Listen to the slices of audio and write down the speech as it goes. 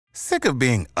Sick of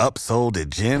being upsold at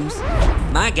gyms?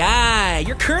 My guy,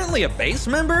 you're currently a base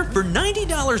member? For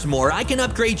 $90 more, I can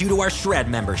upgrade you to our Shred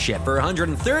membership. For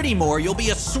 $130 more, you'll be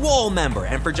a Swole member.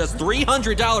 And for just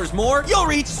 $300 more, you'll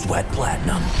reach Sweat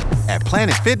Platinum. At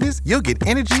Planet Fitness, you'll get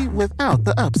energy without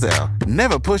the upsell.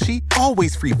 Never pushy,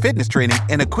 always free fitness training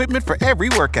and equipment for every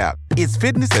workout. It's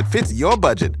fitness that fits your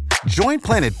budget. Join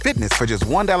Planet Fitness for just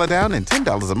 $1 down and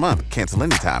 $10 a month. Cancel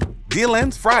anytime. Deal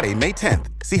ends Friday, May 10th.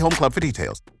 See Home Club for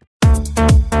details.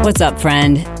 What's up,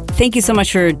 friend? Thank you so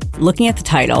much for looking at the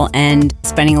title and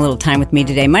spending a little time with me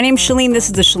today. My name's Shalene. This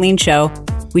is The Shalene Show.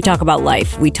 We talk about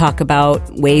life. We talk about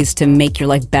ways to make your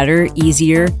life better,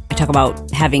 easier. I talk about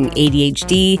having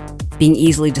ADHD, being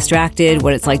easily distracted,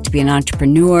 what it's like to be an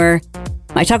entrepreneur.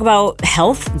 I talk about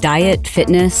health, diet,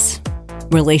 fitness,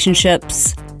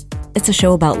 relationships. It's a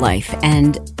show about life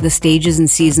and the stages and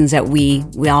seasons that we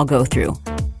all go through.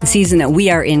 The season that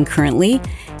we are in currently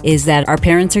is that our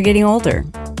parents are getting older.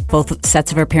 Both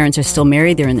sets of our parents are still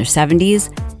married. They're in their 70s.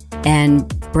 And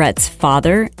Brett's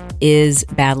father is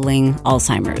battling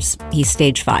Alzheimer's. He's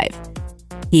stage 5.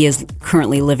 He is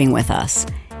currently living with us.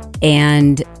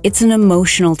 And it's an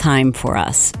emotional time for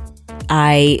us.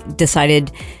 I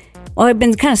decided, I've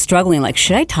been kind of struggling,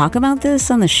 should I talk about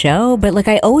this on the show? But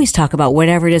I always talk about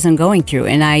whatever it is I'm going through.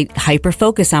 And I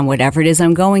hyper-focus on whatever it is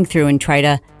I'm going through and try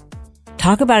to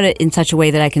talk about it in such a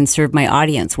way that I can serve my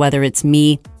audience, whether it's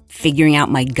me figuring out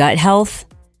my gut health,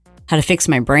 how to fix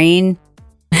my brain,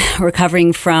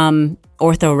 recovering from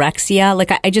orthorexia.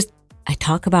 I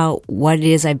talk about what it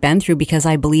is I've been through because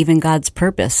I believe in God's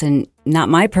purpose and not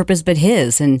my purpose, but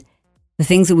His. And the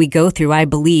things that we go through, I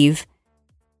believe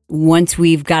once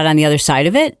we've got on the other side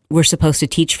of it, we're supposed to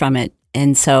teach from it.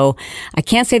 And so I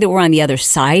can't say that we're on the other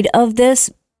side of this,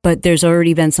 but there's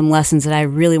already been some lessons that I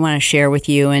really want to share with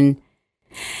you. And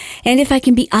if I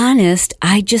can be honest,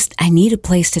 I need a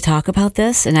place to talk about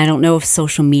this. And I don't know if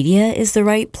social media is the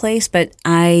right place, but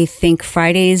I think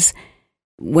Fridays,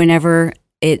 whenever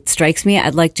it strikes me,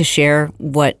 I'd like to share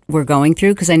what we're going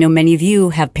through because I know many of you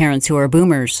have parents who are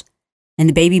boomers and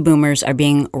the baby boomers are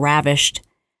being ravished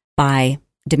by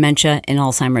dementia and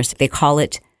Alzheimer's. They call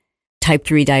it type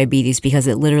 3 diabetes because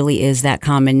it literally is that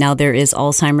common. Now there is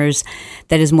Alzheimer's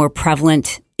that is more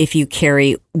prevalent if you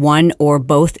carry one or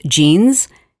both genes.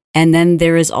 And then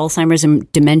there is Alzheimer's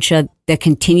and dementia that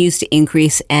continues to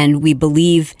increase. And we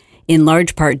believe in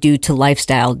large part due to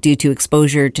lifestyle, due to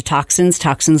exposure to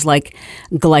toxins like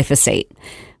glyphosate.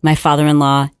 My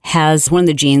father-in-law has one of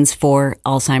the genes for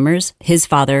Alzheimer's. His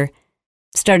father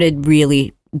started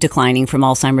really declining from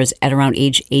Alzheimer's at around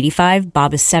age 85.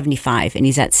 Bob is 75 and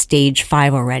he's at stage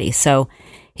 5 already. So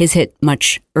his hit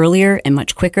much earlier and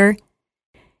much quicker.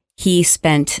 He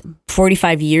spent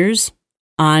 45 years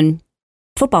on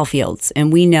football fields.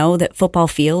 And we know that football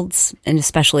fields, and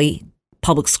especially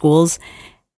public schools,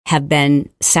 have been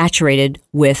saturated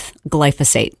with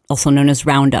glyphosate, also known as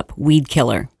Roundup, weed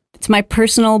killer. It's my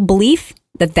personal belief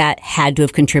that had to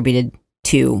have contributed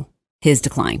to his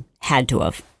decline. Had to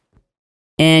have.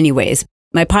 Anyways,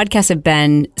 my podcasts have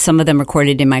been, some of them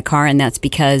recorded in my car, and that's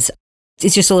because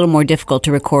it's just a little more difficult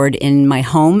to record in my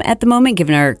home at the moment,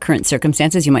 given our current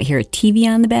circumstances. You might hear a TV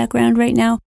on the background right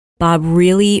now. Bob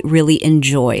really, really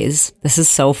enjoys, this is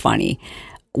so funny,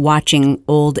 watching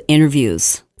old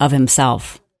interviews of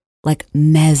himself,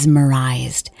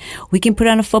 mesmerized. We can put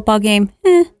on a football game,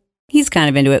 he's kind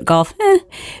of into it. Golf,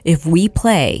 If we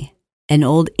play an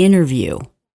old interview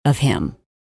of him,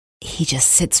 he just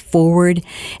sits forward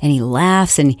and he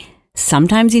laughs and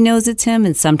sometimes he knows it's him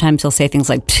and sometimes he'll say things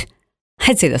like, Psh,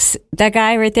 I'd say this, that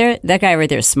guy right there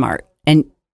is smart. And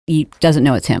he doesn't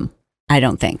know it's him, I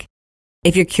don't think.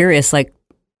 If you're curious,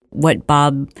 what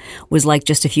Bob was like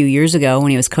just a few years ago when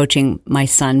he was coaching my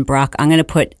son, Brock, I'm going to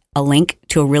put a link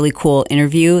to a really cool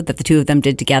interview that the two of them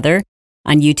did together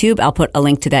on YouTube. I'll put a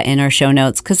link to that in our show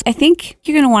notes because I think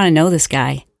you're going to want to know this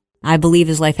guy. I believe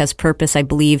his life has purpose. I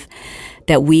believe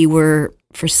that we were,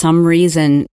 for some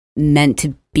reason, meant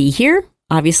to be here,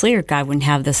 obviously, or God wouldn't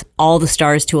have all the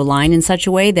stars to align in such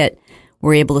a way that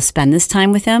we're able to spend this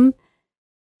time with him.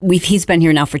 He's been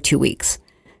here now for 2 weeks.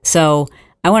 So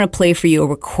I want to play for you a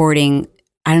recording.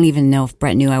 I don't even know if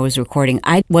Brett knew I was recording.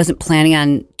 I wasn't planning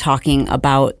on talking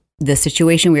about the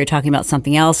situation. We were talking about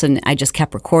something else, and I just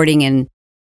kept recording, and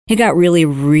it got really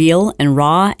real and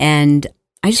raw, and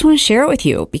I just want to share it with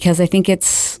you because I think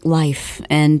it's life.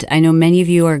 And I know many of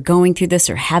you are going through this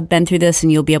or have been through this,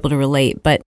 and you'll be able to relate.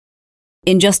 But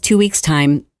in just 2 weeks'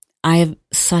 time, I have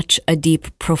such a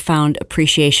deep, profound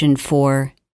appreciation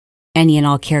for any and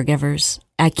all caregivers.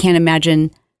 I can't imagine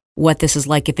what this is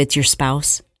like if it's your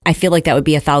spouse. I feel like that would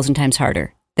be 1,000 times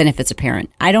harder than if it's a parent.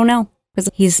 I don't know. because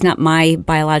he's not my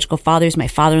biological father. He's my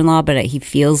father-in-law, but he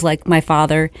feels like my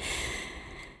father.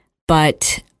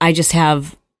 But I just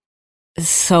have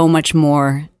so much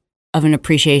more of an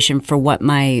appreciation for what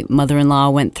my mother-in-law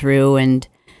went through, and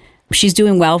she's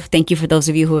doing well. Thank you for those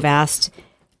of you who have asked.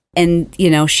 And,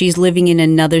 she's living in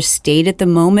another state at the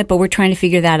moment, but we're trying to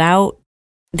figure that out.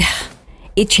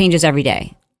 It changes every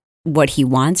day. What he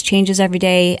wants changes every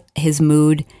day. His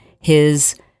mood,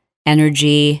 his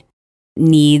energy,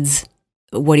 needs,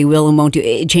 what he will and won't do.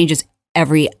 It changes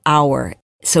every hour.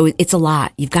 So it's a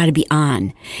lot. You've got to be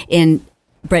on. And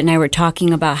Brett and I were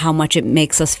talking about how much it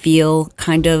makes us feel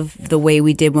kind of the way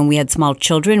we did when we had small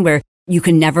children, where you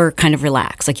can never kind of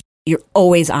relax. Like, you're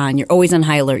always on. You're always on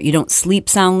high alert. You don't sleep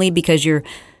soundly because you're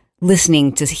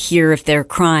listening to hear if they're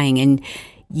crying, and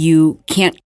you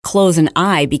can't close an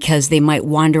eye because they might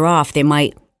wander off. They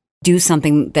might do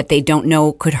something that they don't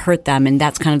know could hurt them. And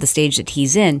that's kind of the stage that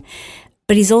he's in.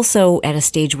 But he's also at a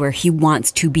stage where he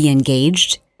wants to be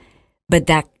engaged, but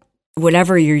that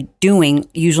whatever you're doing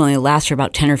usually lasts for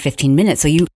about 10 or 15 minutes. So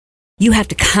you have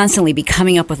to constantly be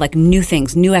coming up with like new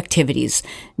things, new activities,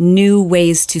 new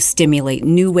ways to stimulate,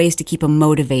 new ways to keep them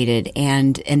motivated.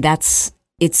 And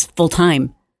it's full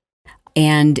time,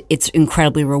 and it's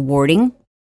incredibly rewarding.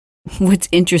 What's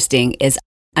interesting is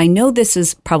I know this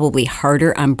is probably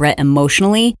harder on Brett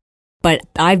emotionally, but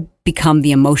I've become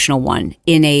the emotional one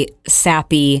in a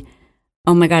sappy,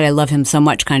 oh my God, I love him so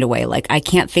much kind of way. Like, I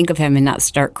can't think of him and not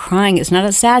start crying. It's not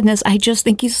a sadness. I just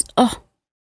think he's,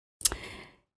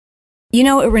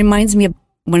 it reminds me of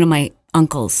one of my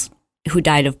uncles who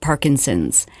died of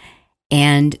Parkinson's.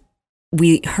 And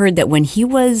we heard that when he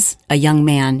was a young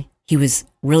man, he was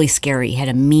really scary. He had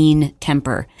a mean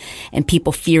temper, and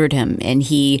people feared him. And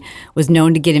he was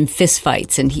known to get in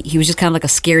fistfights, and he was just kind of like a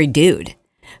scary dude.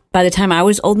 By the time I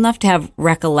was old enough to have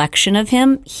recollection of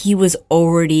him, he was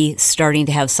already starting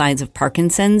to have signs of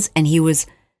Parkinson's, and he was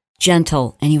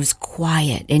gentle, and he was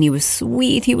quiet, and he was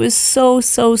sweet. He was so,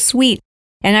 so sweet.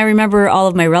 And I remember all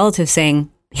of my relatives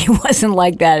saying he wasn't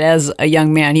like that as a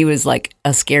young man. He was like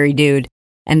a scary dude.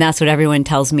 And that's what everyone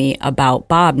tells me about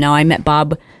Bob. Now, I met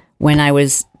Bob when I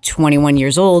was 21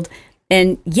 years old.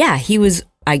 And yeah, he was,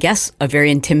 I guess, a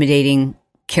very intimidating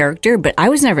character, but I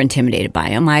was never intimidated by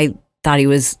him. I thought he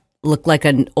looked like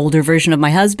an older version of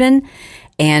my husband.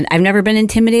 And I've never been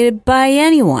intimidated by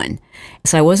anyone.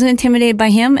 So I wasn't intimidated by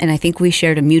him. And I think we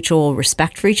shared a mutual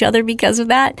respect for each other because of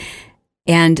that.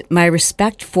 And my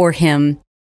respect for him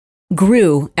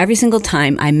grew every single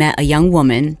time I met a young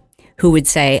woman who would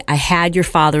say, I had your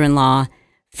father-in-law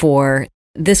for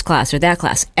this class or that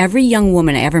class. Every young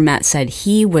woman I ever met said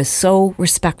he was so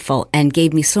respectful and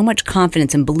gave me so much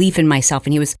confidence and belief in myself.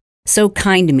 And he was so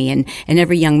kind to me. And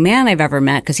every young man I've ever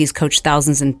met, because he's coached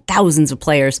thousands and thousands of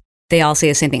players, they all say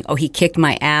the same thing. Oh, he kicked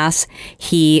my ass.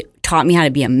 He taught me how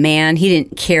to be a man. He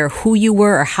didn't care who you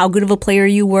were or how good of a player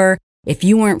you were. If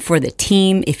you weren't for the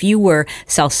team, if you were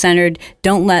self-centered,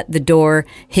 don't let the door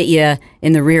hit you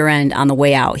in the rear end on the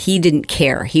way out. He didn't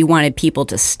care. He wanted people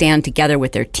to stand together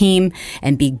with their team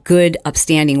and be good,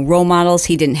 upstanding role models.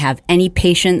 He didn't have any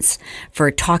patience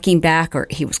for talking back, or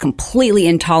he was completely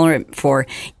intolerant for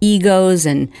egos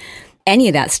and any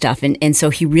of that stuff. And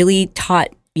so he really taught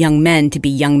young men to be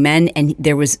young men, and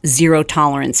there was zero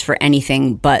tolerance for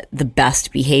anything but the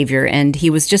best behavior. And he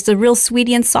was just a real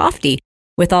sweetie and softie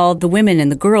with all the women and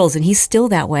the girls, and he's still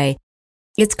that way.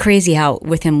 It's crazy how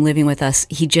with him living with us,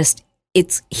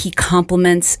 he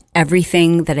compliments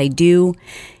everything that I do.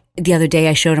 The other day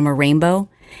I showed him a rainbow,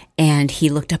 and he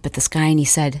looked up at the sky and he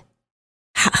said,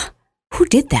 who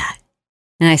did that?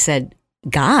 And I said,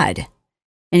 God.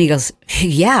 And he goes,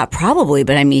 yeah, probably,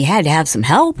 but I mean, he had to have some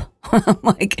help. I'm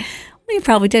like, well, he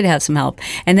probably did have some help.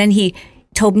 And then he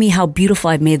told me how beautiful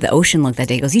I've made the ocean look that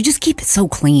day. He goes, you just keep it so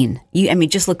clean. It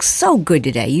just looks so good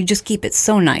today. You just keep it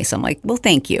so nice. I'm like, well,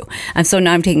 thank you. And so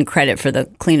now I'm taking credit for the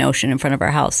clean ocean in front of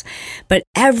our house. But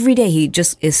every day he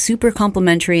just is super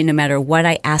complimentary no matter what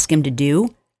I ask him to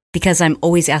do, because I'm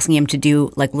always asking him to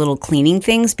do like little cleaning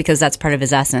things, because that's part of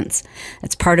his essence.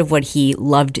 That's part of what he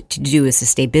loved to do, is to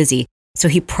stay busy. So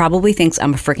he probably thinks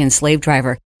I'm a freaking slave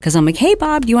driver, because I'm like, hey,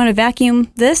 Bob, do you want to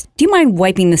vacuum this? Do you mind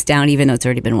wiping this down, even though it's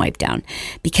already been wiped down?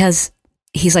 Because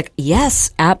he's like,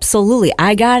 yes, absolutely.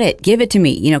 I got it. Give it to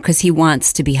me, because he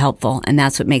wants to be helpful. And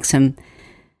that's what makes him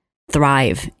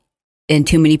thrive. And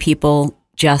too many people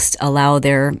just allow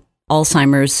their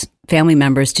Alzheimer's family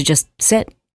members to just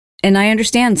sit. And I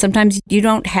understand sometimes you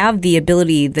don't have the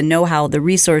ability, the know-how, the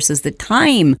resources, the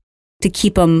time to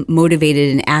keep them motivated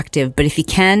and active. But if you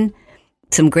can,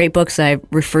 some great books, I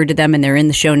referred to them and they're in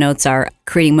the show notes, are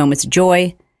Creating Moments of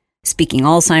Joy, Speaking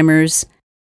Alzheimer's,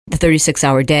 The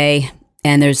 36-Hour Day,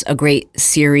 And there's a great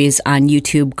series on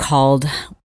YouTube called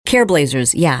Care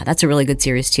Blazers. Yeah, that's a really good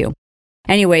series too.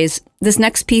 Anyways, this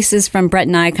next piece is from Brett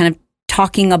and I kind of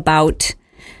talking about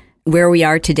where we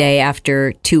are today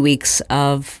after 2 weeks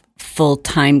of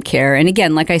full-time care. And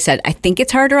again, like I said, I think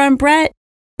it's harder on Brett,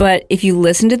 but if you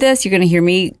listen to this, you're going to hear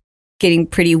me getting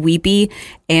pretty weepy.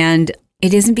 And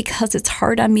it isn't because it's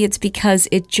hard on me. It's because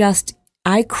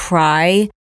I cry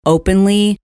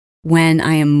openly when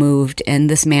I am moved, and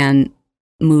this man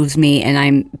moves me, and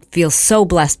I feel so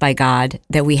blessed by God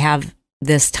that we have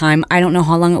this time. I don't know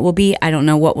how long it will be. I don't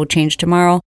know what will change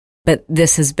tomorrow, but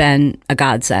this has been a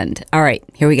godsend. All right,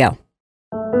 here we go.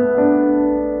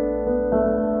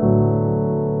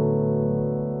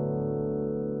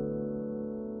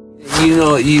 You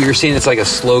know, you're saying it's like a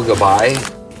slow goodbye.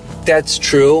 That's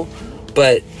true,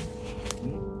 but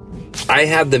I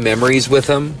have the memories with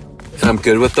him, and I'm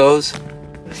good with those.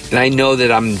 And I know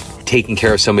that I'm taking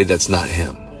care of somebody that's not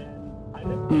him.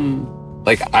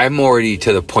 Like, I'm already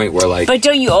to the point where, like... But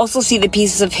don't you also see the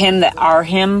pieces of him that are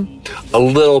him? A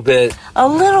little bit. A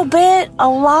little bit? A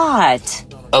lot?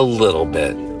 A little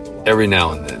bit. Every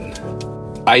now and then.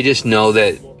 I just know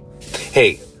that,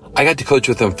 hey, I got to coach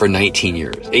with him for 19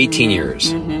 years, 18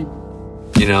 years.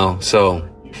 Mm-hmm. You know, so...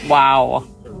 Wow.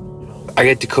 I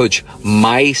got to coach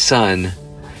my son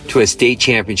to a state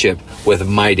championship with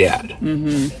my dad.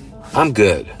 Mm-hmm. I'm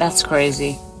good. That's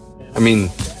crazy. I mean,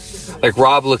 like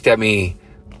Rob looked at me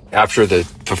after the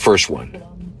first one.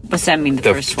 What's that mean, the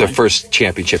first one? The first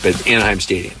championship at Anaheim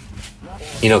Stadium.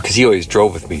 You know, because he always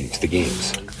drove with me to the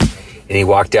games. And he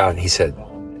walked out and he said,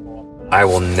 I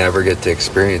will never get to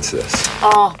experience this.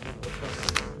 Oh.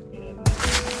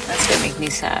 That's going to make me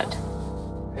sad.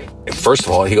 First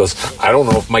of all, he goes, I don't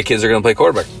know if my kids are going to play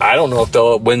quarterback. I don't know if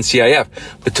they'll win CIF.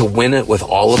 But to win it with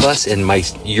all of us, and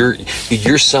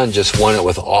your son just won it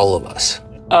with all of us.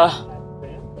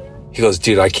 He goes,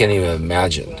 dude, I can't even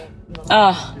imagine.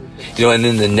 You know, and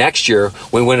then the next year,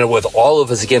 we win it with all of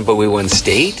us again, but we won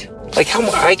state? Like, how?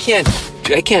 I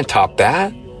can't top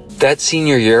that. That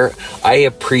senior year, I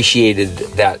appreciated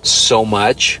that so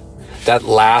much. That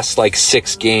last,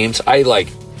 6 games, I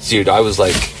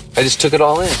just took it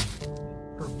all in.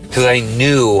 Because I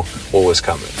knew what was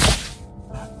coming.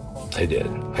 I did.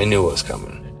 I knew what was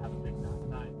coming.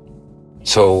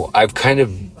 So I've kind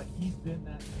of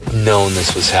known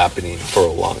this was happening for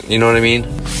a long... You know what I mean?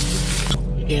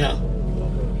 Yeah.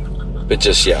 But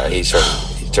just, yeah, he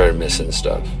started missing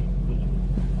stuff.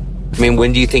 I mean,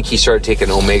 when do you think he started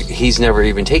taking omega? He's never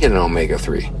even taken an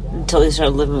omega-3. Until he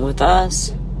started living with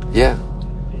us. Yeah.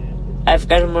 I've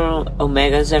got him on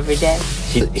omegas every day.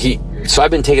 So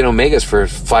I've been taking omegas for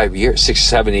 5 years, 6,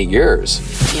 7, 8 years.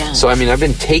 Yeah. So, I mean, I've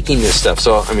been taking this stuff.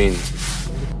 So, I mean,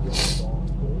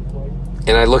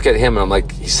 and I look at him and I'm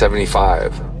like, he's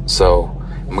 75. So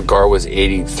McGar was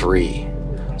 83.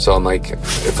 So I'm like,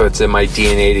 if it's in my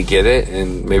DNA to get it,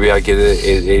 and maybe I get it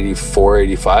at 84,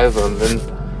 85, then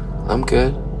I'm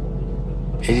good.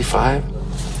 85.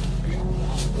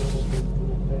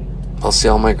 I'll see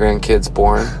all my grandkids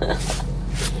born.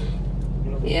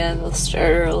 Yeah, they'll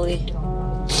start early.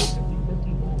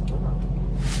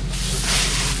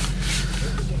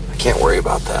 I can't worry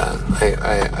about that.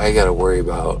 I gotta worry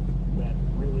about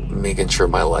making sure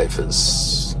our life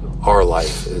is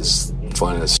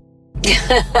fun as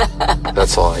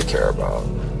That's all I care about.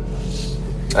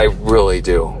 I really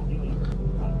do.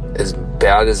 As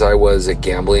bad as I was at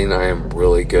gambling, I am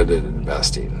really good at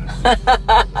investing.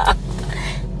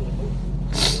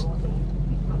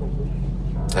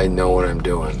 I know what I'm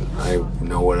doing.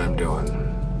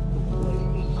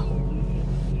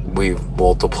 We've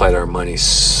multiplied our money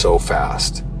so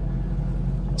fast.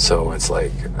 So it's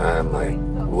like, I'm like,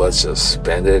 let's just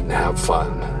spend it and have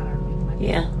fun.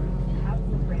 Yeah.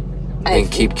 And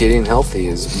keep getting healthy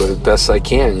as best I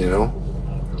can, you know?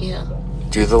 Yeah.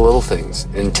 Do the little things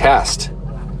and test.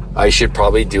 I should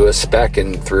probably do a spec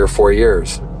in 3 or 4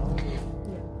 years.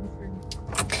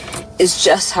 It's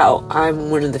just how I'm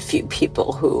one of the few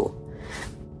people who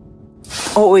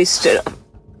always stood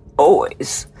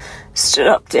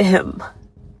up to him.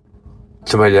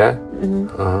 To my dad?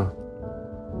 Mm-hmm.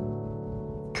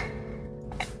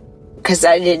 Because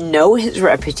I didn't know his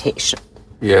reputation.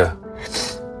 Yeah.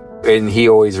 And he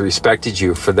always respected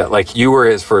you for that. Like, you were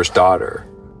his first daughter.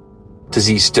 Does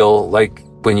he still, like,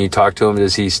 when you talk to him,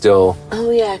 does he still... Oh,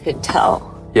 yeah, I could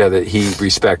tell. Yeah, that he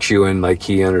respects you and, like,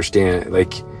 he understands,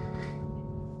 like,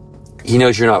 he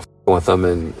knows you're not f***ing with him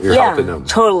and you're helping him.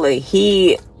 Totally.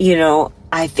 He,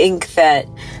 I think that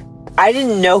I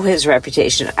didn't know his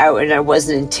reputation and I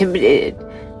wasn't intimidated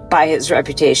by his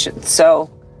reputation. So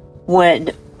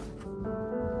when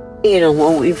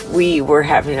when we were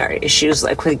having our issues,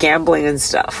 like with gambling and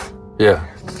stuff. Yeah.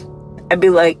 I'd be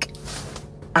like,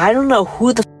 I don't know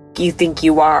who the you think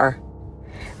you are,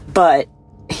 but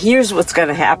here's what's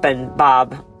gonna happen,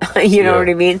 Bob. You know what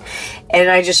I mean? And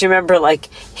I just remember like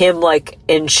him like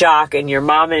in shock and your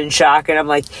mom in shock, and I'm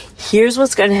like, here's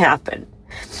what's gonna happen.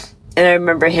 And I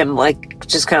remember him like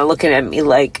just kind of looking at me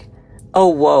like, oh,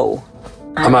 whoa.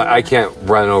 I can't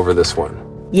run over this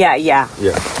one. Yeah. Yeah.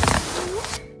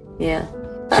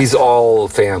 He's all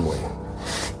family.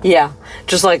 Yeah.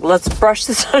 Just like, let's brush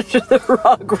this under the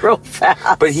rug real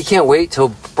fast. But he can't wait till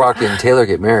Brock and Taylor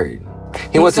get married.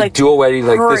 He wants to do a wedding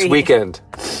like this weekend.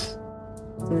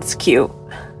 It's cute.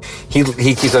 He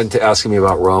keeps on asking me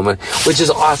about Roman, which is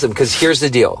awesome because here's the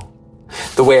deal.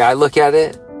 The way I look at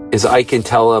it is I can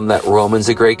tell him that Roman's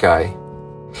a great guy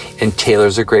and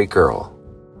Taylor's a great girl.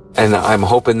 And I'm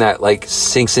hoping that like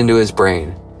sinks into his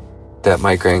brain that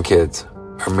my grandkids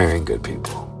are marrying good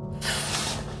people.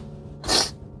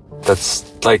 That's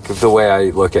like the way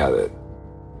I look at it.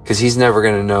 Because he's never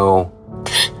going to know,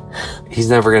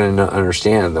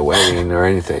 understand the wedding or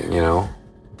anything,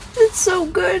 It's so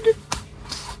good.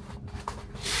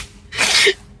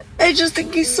 I just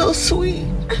think he's so sweet.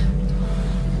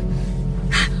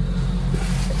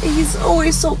 He's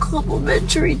always so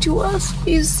complimentary to us.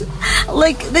 He's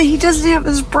like, he doesn't have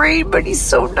his brain, but he's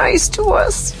so nice to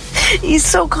us. He's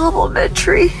so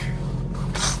complimentary.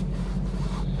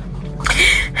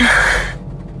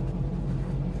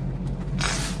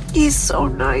 He's so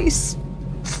nice.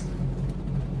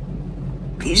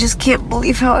 You just can't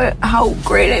believe how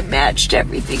great I matched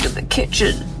everything in the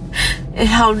kitchen. And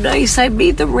how nice I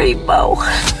made the rainbow.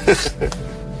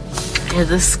 And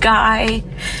the sky.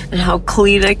 And how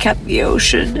clean I kept the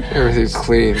ocean. Everything's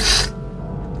clean.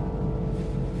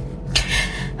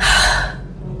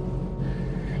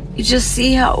 You just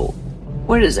see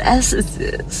what his essence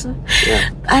is. Yeah.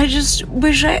 I just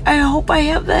wish I hope I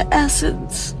have that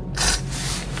essence.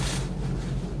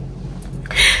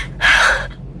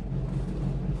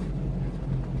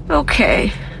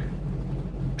 Okay.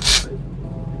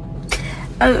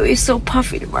 I'm gonna be so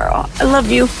puffy tomorrow. I love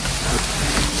you.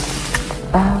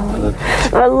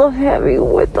 I love having you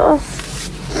with us.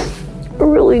 I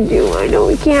really do. I know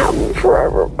we can't have him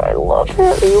forever, but I love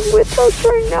having him with us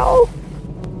right now.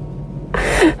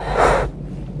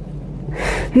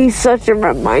 He's such a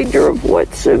reminder of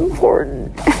what's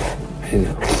important. I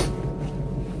know.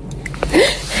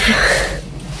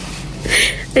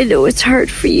 I know it's hard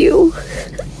for you.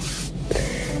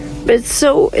 But it's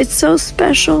so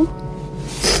special.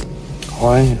 Oh,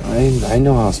 I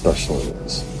know how special it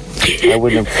is. I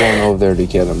wouldn't have flown over there to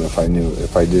get him if I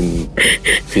didn't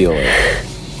feel it.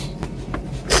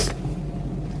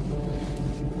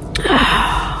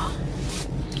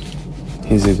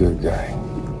 He's a good guy.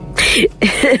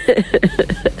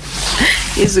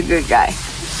 He's a good guy.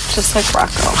 Just like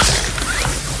Rocco.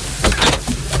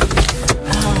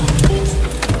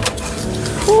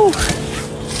 Whew.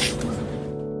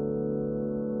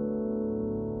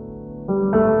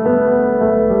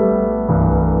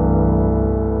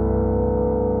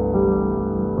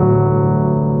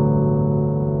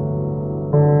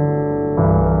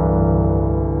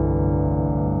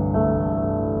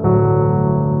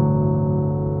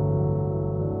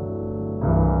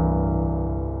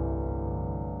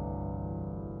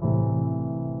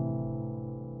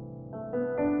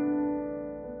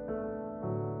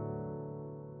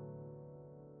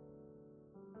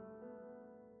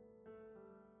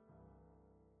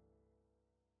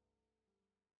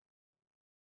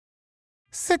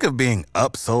 Sick of being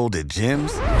upsold at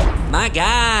gyms? My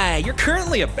guy, you're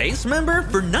currently a base member?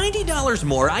 For $90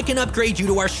 more, I can upgrade you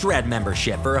to our Shred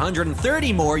membership. For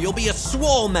 $130 more, you'll be a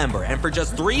Swole member. And for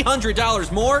just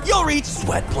 $300 more, you'll reach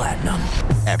Sweat Platinum.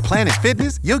 At Planet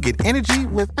Fitness, you'll get energy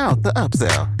without the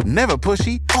upsell. Never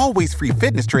pushy, always free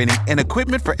fitness training and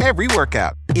equipment for every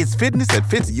workout. It's fitness that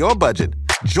fits your budget.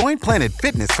 Join Planet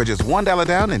Fitness for just $1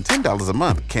 down and $10 a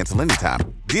month. Cancel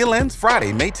anytime. Deal ends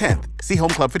Friday, May 10th. See Home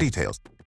Club for details.